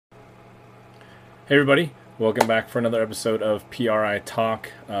Hey everybody, welcome back for another episode of PRI Talk,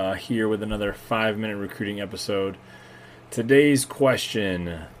 here with another 5-minute recruiting episode. Today's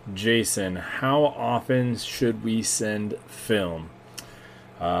question, Jason, how often should we send film?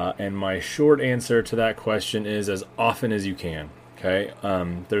 And my short answer to that question is as often as you can. Okay,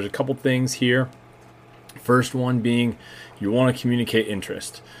 there's a couple things here. First one being you want to communicate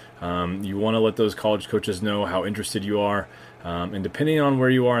interest. You want to let those college coaches know how interested you are. And depending on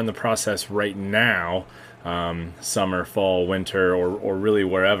where you are in the process right now, summer, fall, winter, or really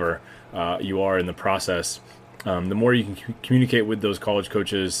wherever you are in the process, the more you can communicate with those college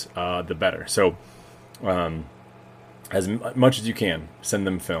coaches, the better. So as much as you can, send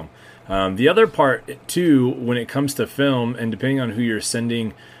them film. The other part, too, when it comes to film, and depending on who you're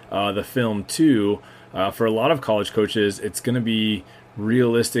sending the film to, for a lot of college coaches, it's going to be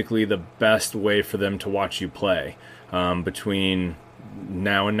realistically the best way for them to watch you play between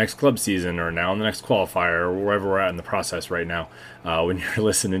now and next club season, or now and the next qualifier, or wherever we're at in the process right now when you're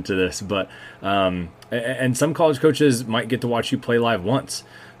listening to this. But and some college coaches might get to watch you play live once.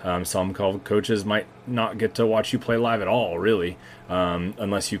 Some college coaches might not get to watch you play live at all, really,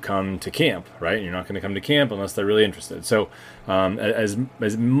 unless you come to camp, right? You're not going to come to camp unless they're really interested. So as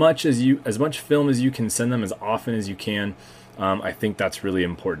much film as you can send them as often as you can. I think that's really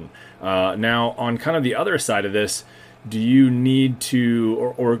important. Now, on kind of the other side of this, do you need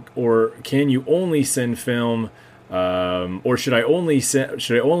to, or can you only send film, or should I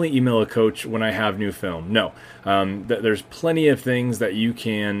only email a coach when I have new film? No, there's plenty of things that you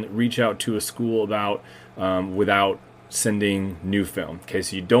can reach out to a school about without sending new film. Okay,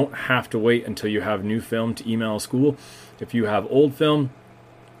 so you don't have to wait until you have new film to email a school. If you have old film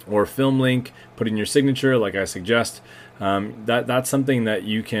or film link, put in your signature, like I suggest. That's something that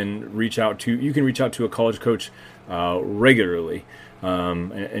you can reach out to. You can reach out to a college coach regularly,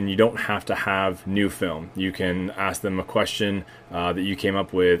 and you don't have to have new film. You can ask them a question that you came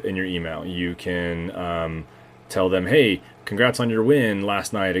up with in your email. You can tell them, hey, congrats on your win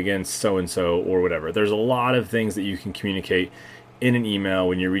last night against so-and-so, or whatever. There's a lot of things that you can communicate in an email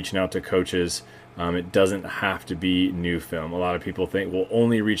when you're reaching out to coaches. It doesn't have to be new film. A lot of people think we'll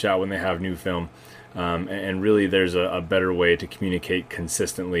only reach out when they have new film. And really, there's a better way to communicate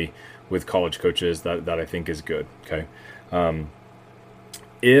consistently with college coaches that I think is good. Okay.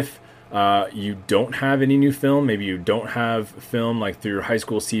 If you don't have any new film, maybe you don't have film like through your high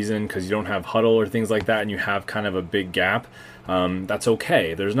school season because you don't have huddle or things like that, and you have kind of a big gap, that's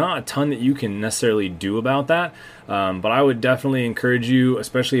okay. There's not a ton that you can necessarily do about that, but I would definitely encourage you,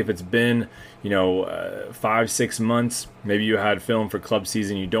 especially if it's been 5-6 months, maybe you had film for club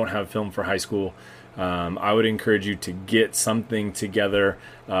season, you don't have film for high school. I would encourage you to get something together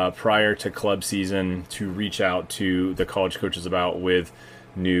prior to club season to reach out to the college coaches about with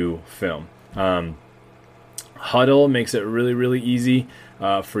new film. Huddle makes it really, really easy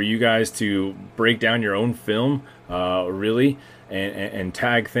for you guys to break down your own film, really, and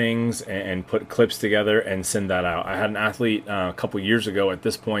tag things and put clips together and send that out. I had an athlete a couple years ago at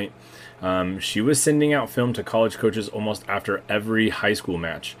this point. She was sending out film to college coaches almost after every high school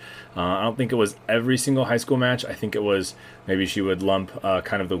match. I don't think it was every single high school match. I think it was maybe she would lump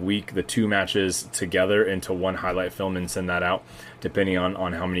kind of the two matches together into one highlight film and send that out, depending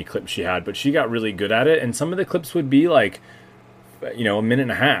on how many clips she had. But she got really good at it, and some of the clips would be like, a minute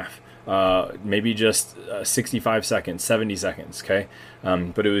and a half. Maybe just 65 seconds, 70 seconds, okay?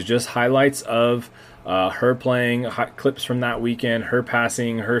 But it was just highlights of her playing, clips from that weekend, her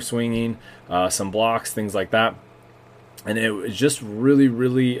passing, her swinging, some blocks, things like that. And it was just really,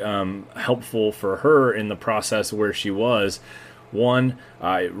 really helpful for her in the process where she was. One,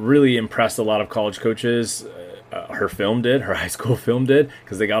 it really impressed a lot of college coaches. Her high school film did,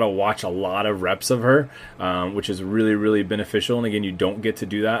 because they got to watch a lot of reps of her, which is really, really beneficial. And again, you don't get to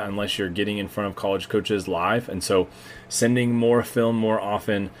do that unless you're getting in front of college coaches live. And so sending more film more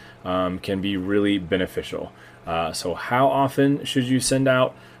often can be really beneficial. So how often should you send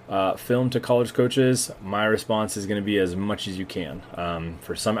out film to college coaches? My response is going to be as much as you can.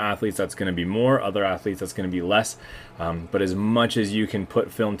 For some athletes, that's going to be more. Other athletes, that's going to be less. But as much as you can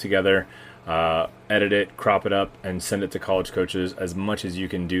put film together, edit it, crop it up, and send it to college coaches, as much as you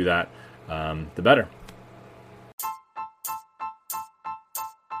can do that, the better.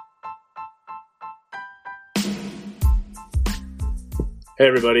 Hey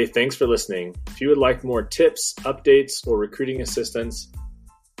everybody, thanks for listening. If you would like more tips, updates, or recruiting assistance,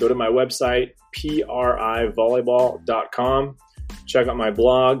 go to my website, privolleyball.com, check out my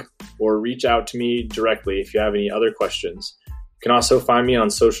blog, or reach out to me directly if you have any other questions. You can also find me on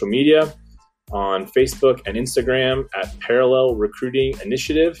social media, on Facebook and Instagram at Parallel Recruiting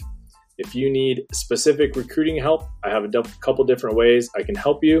Initiative, If you need specific recruiting help, I have a couple different ways I can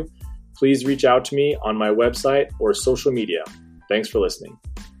help you. Please reach out to me on my website or social media. Thanks for listening.